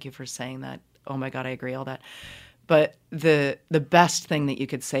that. Thank you for saying that. Oh my God, I agree, all that." But the best thing that you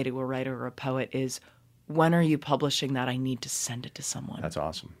could say to a writer or a poet is, "When are you publishing that? I need to send it to someone." That's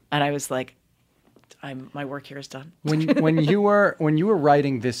awesome. And I was like, my work here is done. When you were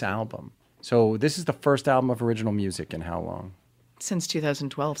writing this album, so this is the first album of original music in how long? Since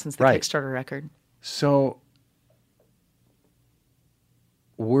 2012, since the Right. Kickstarter record. So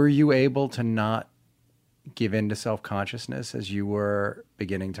were you able to not give in to self-consciousness as you were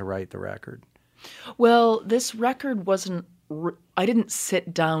beginning to write the record? Well, this record wasn't. I didn't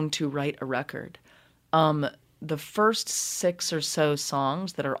sit down to write a record. The first 6 or so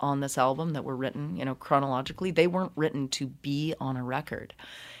songs that are on this album that were written, chronologically, they weren't written to be on a record.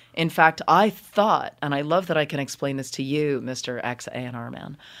 In fact, I thought, and I love that I can explain this to you, Mr. Ex-A&R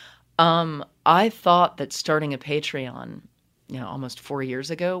man, I thought that starting a Patreon, almost 4 years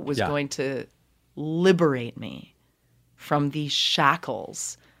ago, was going to liberate me from the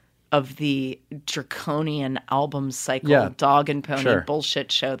shackles of the draconian album cycle, dog and pony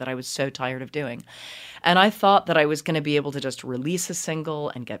bullshit show that I was so tired of doing. And I thought that I was going to be able to just release a single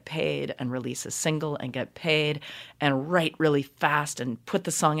and get paid, and release a single and get paid, and write really fast and put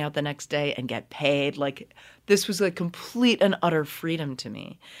the song out the next day and get paid. Like, this was a complete and utter freedom to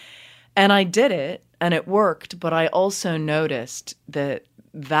me. And I did it, and it worked, but I also noticed that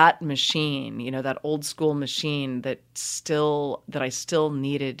machine, that old school machine that I still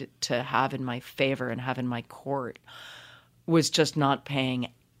needed to have in my favor and have in my court, was just not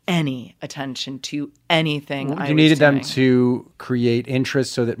paying any attention to anything I was doing. You needed them to create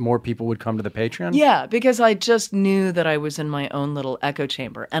interest so that more people would come to the Patreon? Yeah, because I just knew that I was in my own little echo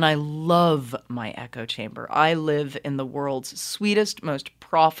chamber, and I love my echo chamber. I live in the world's sweetest, most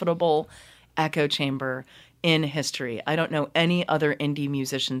profitable echo chamber in history. I don't know any other indie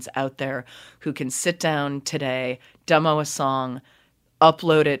musicians out there who can sit down today, demo a song,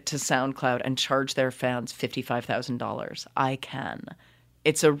 upload it to SoundCloud, and charge their fans $55,000. I can.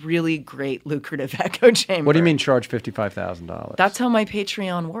 It's a really great, lucrative echo chamber. What do you mean charge $55,000? That's how my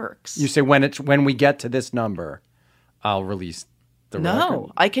Patreon works. You say when we get to this number, I'll release the record?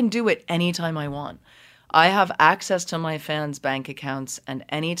 No, I can do it anytime I want. I have access to my fans' bank accounts, and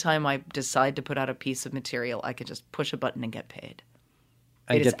anytime I decide to put out a piece of material, I can just push a button and get paid.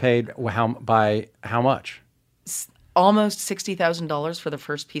 And get paid by how much? Almost $60,000 for the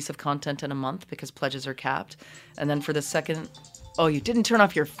first piece of content in a month, because pledges are capped. And then for the second... Oh, you didn't turn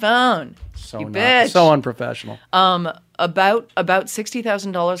off your phone. Bitch. So unprofessional. About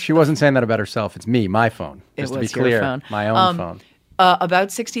 $60,000. She wasn't saying that about herself. It's me, my phone. Just to be clear, phone. My own phone. About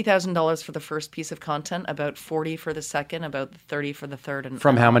 $60,000 for the first piece of content, about $40,000 for the second, about $30,000 for the third, and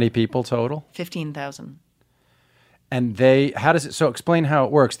from how many people total? 15,000. And how does it? So explain how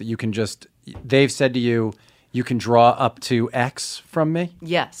it works. That you can they've said to you, you can draw up to X from me?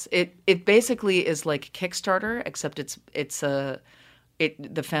 Yes. It basically is like Kickstarter, except the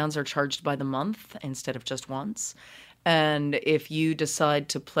fans are charged by the month instead of just once. And if you decide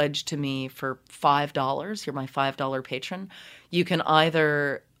to pledge to me for $5, you're my $5 patron, you can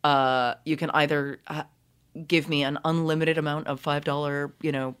either give me an unlimited amount of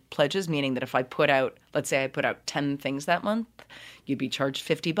 $5, pledges, meaning that if I put out, let's say I put out 10 things that month, you'd be charged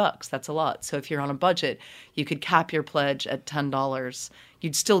 $50. That's a lot. So if you're on a budget, you could cap your pledge at $10.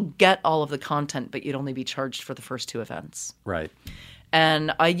 You'd still get all of the content, but you'd only be charged for the first 2 events. Right.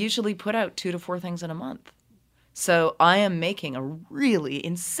 And I usually put out 2 to 4 things in a month. So I am making a really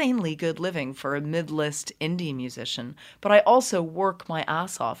insanely good living for a mid-list indie musician, but I also work my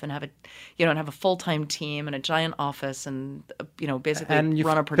ass off and have a full-time team and a giant office and basically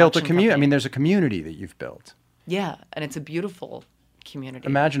run a production built a community. company. I mean, there's a community that you've built. Yeah, and it's a beautiful community.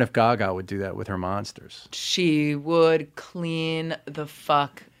 Imagine if Gaga would do that with her monsters. She would clean the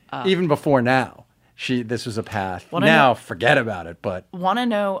fuck up. Even before now. This was a path. Now, forget about it, but... Want to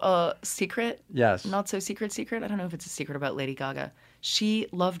know a secret? Yes. Not so secret? I don't know if it's a secret about Lady Gaga. She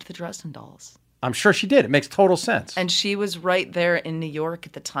loved the Dresden Dolls. I'm sure she did. It makes total sense. And she was right there in New York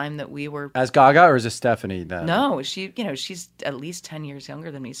at the time that we were... As Gaga, or is it Stephanie then? No, she's at least 10 years younger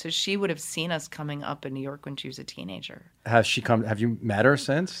than me. So she would have seen us coming up in New York when she was a teenager. Has she come? Have you met her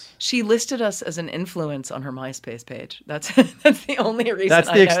since? She listed us as an influence on her MySpace page. That's the only reason. That's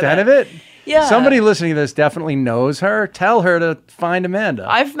the extent of it? Yeah. Somebody listening to this definitely knows her. Tell her to find Amanda.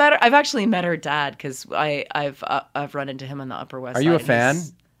 I've met her. I've actually met her dad because I've run into him on the Upper West Side. Are you a fan?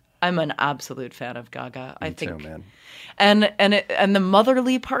 I'm an absolute fan of Gaga. I Me think, too, man. and the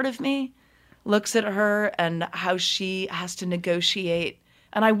motherly part of me looks at her and how she has to negotiate.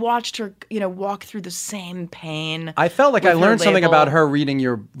 And I watched her, walk through the same pain. I felt like I with her learned something label. about her reading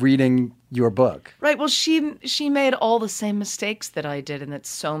your book. Right. Well, she made all the same mistakes that I did and that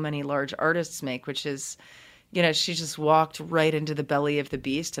so many large artists make, which is, she just walked right into the belly of the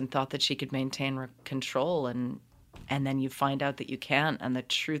beast and thought that she could maintain control, and then you find out that you can't, and the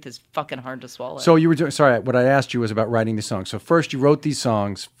truth is fucking hard to swallow. So you were doing, sorry, what I asked you was about writing these songs. So first you wrote these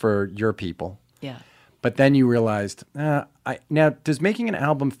songs for your people. Yeah. But then you realized, now does making an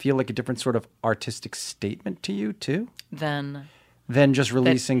album feel like a different sort of artistic statement to you too? Then Than just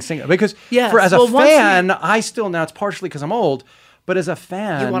releasing singles? Because Yes. as a Well, once fan, I still, now it's partially because I'm old, but as a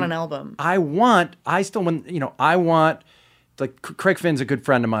fan. You want an album. I want, like Craig Finn's a good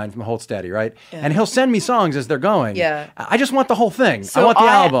friend of mine from Hold Steady, right? Yeah. And he'll send me songs as they're going. Yeah. I just want the whole thing. So I want the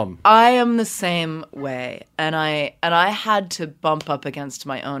album. I am the same way, and I had to bump up against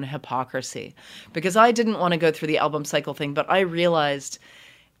my own hypocrisy because I didn't want to go through the album cycle thing, but I realized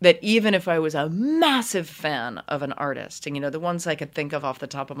that even if I was a massive fan of an artist, and the ones I could think of off the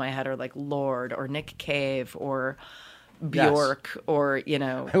top of my head are like Lorde or Nick Cave or Bjork or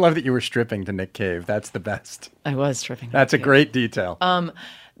I love that you were stripping to Nick Cave. That's the best. I was tripping. That's a great detail.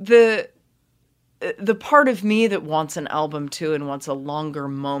 The part of me that wants an album too and wants a longer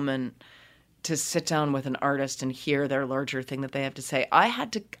moment to sit down with an artist and hear their larger thing that they have to say. I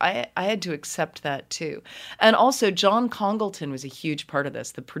had to accept that too. And also John Congleton was a huge part of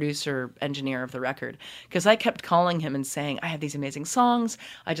this, the producer engineer of the record, because I kept calling him and saying, I have these amazing songs.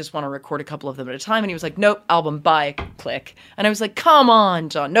 I just want to record a couple of them at a time. And he was like, nope, album, bye, click. And I was like, come on,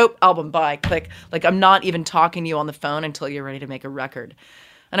 John, nope, album, bye, click. Like, I'm not even talking to you on the phone until you're ready to make a record.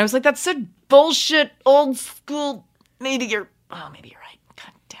 And I was like, that's so bullshit, old school. Maybe you're right.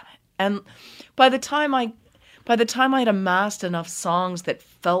 God damn it. And by the time I'd amassed enough songs that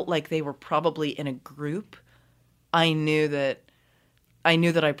felt like they were probably in a group, I knew that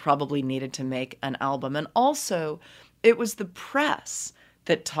I probably needed to make an album. And also, it was the press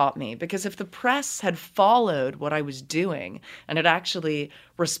that taught me, because if the press had followed what I was doing and had actually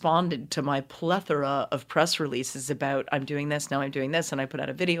responded to my plethora of press releases about I'm doing this, now I'm doing this, and I put out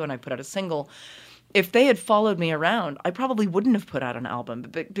a video and I put out a single, if they had followed me around, I probably wouldn't have put out an album.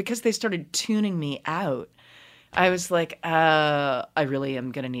 But because they started tuning me out, I was like, I really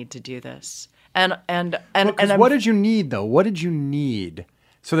am going to need to do this. And what did you need though? What did you need?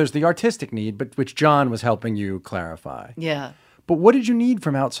 So there's the artistic need, but which John was helping you clarify. Yeah. But what did you need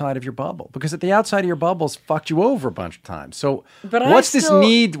from outside of your bubble? Because at the outside of your bubbles fucked you over a bunch of times. So what's this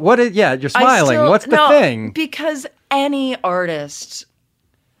need? You're smiling. What's the thing? Because any artist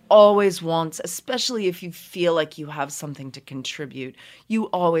always wants, especially if you feel like you have something to contribute, you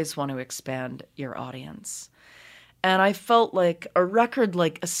always want to expand your audience. And I felt like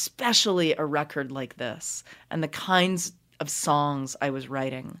especially a record like this and the kinds of songs I was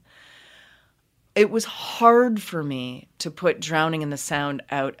writing, it was hard for me to put Drowning in the Sound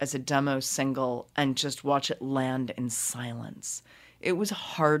out as a demo single and just watch it land in silence. It was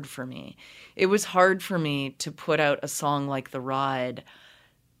hard for me. It was hard for me to put out a song like The Ride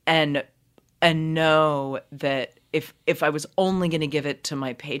and know that if I was only going to give it to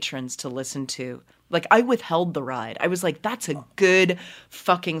my patrons to listen to, like, I withheld The Ride. I was like, that's a good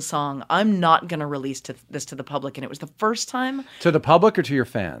fucking song. I'm not going to release this to the public. And it was the first time. To the public or to your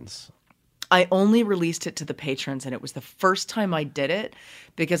fans? I only released it to the patrons, and it was the first time I did it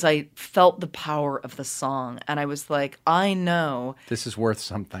because I felt the power of the song. And I was like, I know this is worth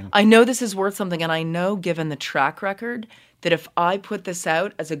something. I know this is worth something. And I know, given the track record, that if I put this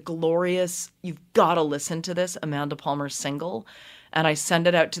out as a glorious, you've got to listen to this, Amanda Palmer single, and I send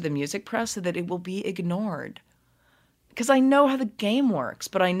it out to the music press, that it will be ignored. Because I know how the game works,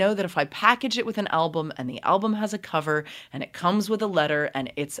 but I know that if I package it with an album and the album has a cover and it comes with a letter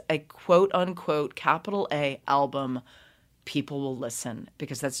and it's a quote unquote capital A album, people will listen,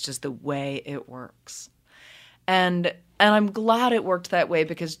 because that's just the way it works. And I'm glad it worked that way,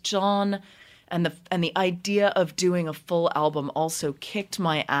 because John and the idea of doing a full album also kicked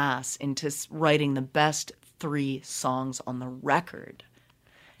my ass into writing the best 3 songs on the record.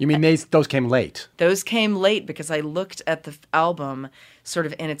 You mean those came late? Those came late because I looked at the album sort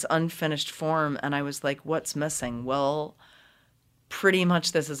of in its unfinished form and I was like, what's missing? Well, pretty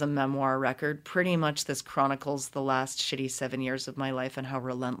much this is a memoir record. Pretty much this chronicles the last shitty 7 years of my life and how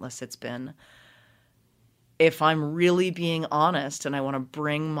relentless it's been. If I'm really being honest and I want to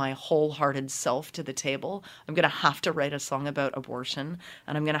bring my wholehearted self to the table, I'm going to have to write a song about abortion,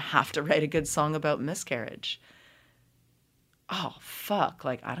 and I'm going to have to write a good song about miscarriage. oh, fuck,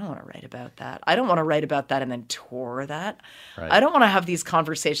 like, I don't want to write about that. I don't want to write about that and then tour that. Right. I don't want to have these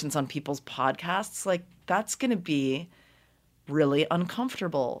conversations on people's podcasts. Like, that's going to be really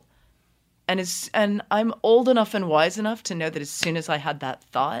uncomfortable. And I'm old enough and wise enough to know that as soon as I had that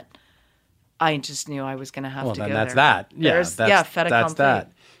thought, I just knew I was going to have to go there. Well, then that's that. Yeah, fait that's accompli.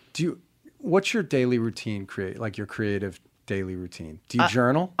 that. What's your daily routine, like your creative daily routine? Do you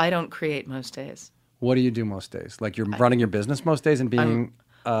journal? I don't create most days. What do you do most days? Like you're running your business most days and being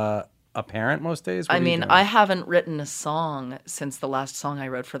a parent most days? What I are you mean, doing? I haven't written a song since the last song I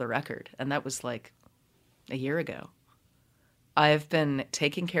wrote for the record, and that was like a year ago. I've been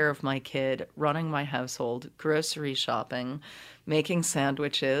taking care of my kid, running my household, grocery shopping, making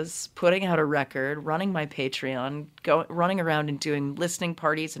sandwiches, putting out a record, running my Patreon, running around and doing listening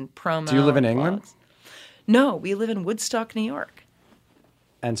parties and promo. Do you live in and England? blogs. No, we live in Woodstock, New York.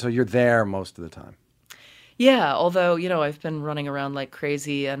 And so you're there most of the time. Yeah, although, I've been running around like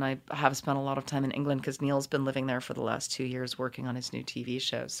crazy, and I have spent a lot of time in England because Neil's been living there for the last 2 years working on his new TV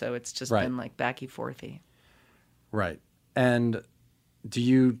show. So it's just been like backy-forthy. Right. And do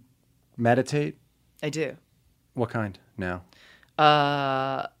you meditate? I do. What kind now?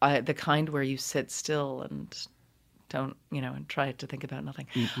 The kind where you sit still and don't, and try to think about nothing.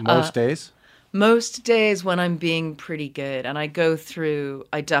 Most days? Most days when I'm being pretty good, and I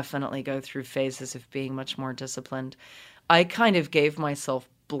definitely go through phases of being much more disciplined. I kind of gave myself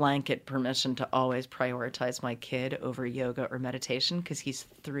blanket permission to always prioritize my kid over yoga or meditation because he's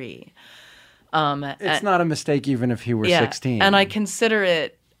 3. It's not a mistake even if he were 16. And I consider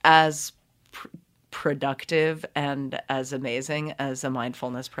it as productive and as amazing as a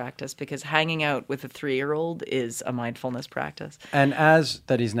mindfulness practice because hanging out with a 3-year-old is a mindfulness practice. And as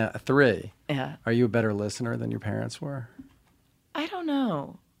that he's now 3, yeah, are you a better listener than your parents were? I don't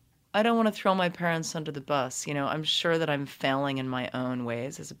know. I don't want to throw my parents under the bus. I'm sure that I'm failing in my own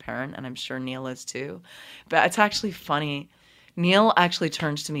ways as a parent, and I'm sure Neil is too. But it's actually funny. Neil actually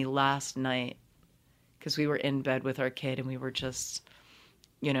turned to me last night because we were in bed with our kid and we were just,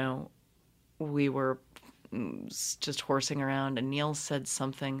 we were just horsing around, and Neil said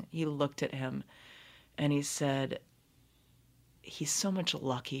something. He looked at him and he said, he's so much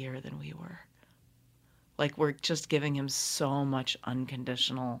luckier than we were. Like, we're just giving him so much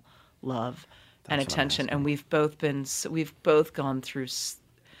unconditional love and attention. And we've both gone through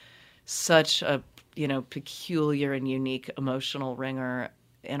such a, peculiar and unique emotional ringer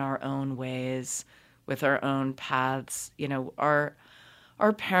in our own ways, with our own paths.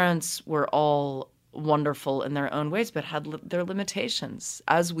 Our parents were all wonderful in their own ways, but had their limitations,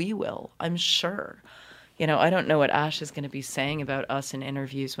 as we will, I'm sure. I don't know what Ash is going to be saying about us in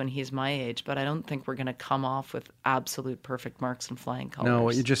interviews when he's my age, but I don't think we're going to come off with absolute perfect marks and flying colors. No,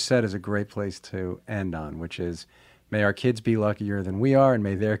 what you just said is a great place to end on, which is, may our kids be luckier than we are, and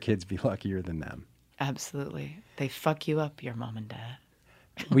may their kids be luckier than them. Absolutely. They fuck you up, your mom and dad.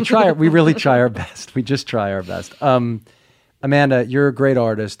 We really try our best. We just try our best. Amanda, you're a great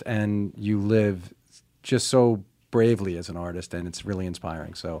artist, and you live just so bravely as an artist, and it's really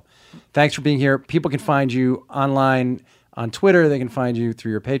inspiring. So thanks for being here. People can find you online on Twitter. They can find you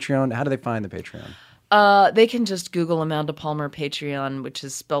through your Patreon. How do they find the Patreon? They can just Google Amanda Palmer Patreon, which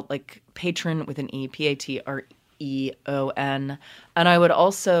is spelled like patron with an E, Patreon. And I would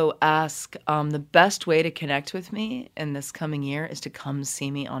also ask, the best way to connect with me in this coming year is to come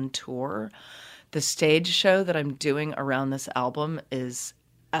see me on tour. The stage show that I'm doing around this album is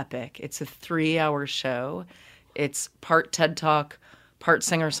epic. It's a 3-hour show. It's part TED Talk, part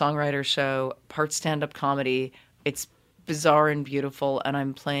singer-songwriter show, part stand-up comedy. It's bizarre and beautiful, and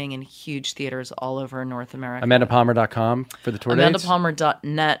I'm playing in huge theaters all over North America. AmandaPalmer.com for the tour dates?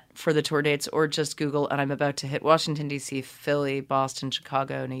 AmandaPalmer.net for the tour dates, or just Google, and I'm about to hit Washington, D.C., Philly, Boston,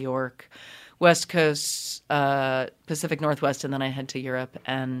 Chicago, New York, West Coast, Pacific Northwest, and then I head to Europe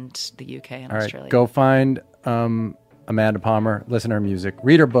and the UK and Australia. Go find Amanda Palmer, listen to her music,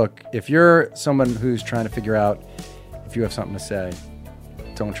 read her book. If you're someone who's trying to figure out if you have something to say,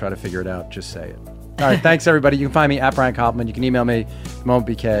 don't try to figure it out, just say it. All right, thanks everybody. You can find me at Brian Koppelman. You can email me,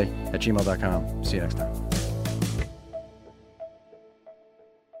 momentbk@gmail.com. See you next time.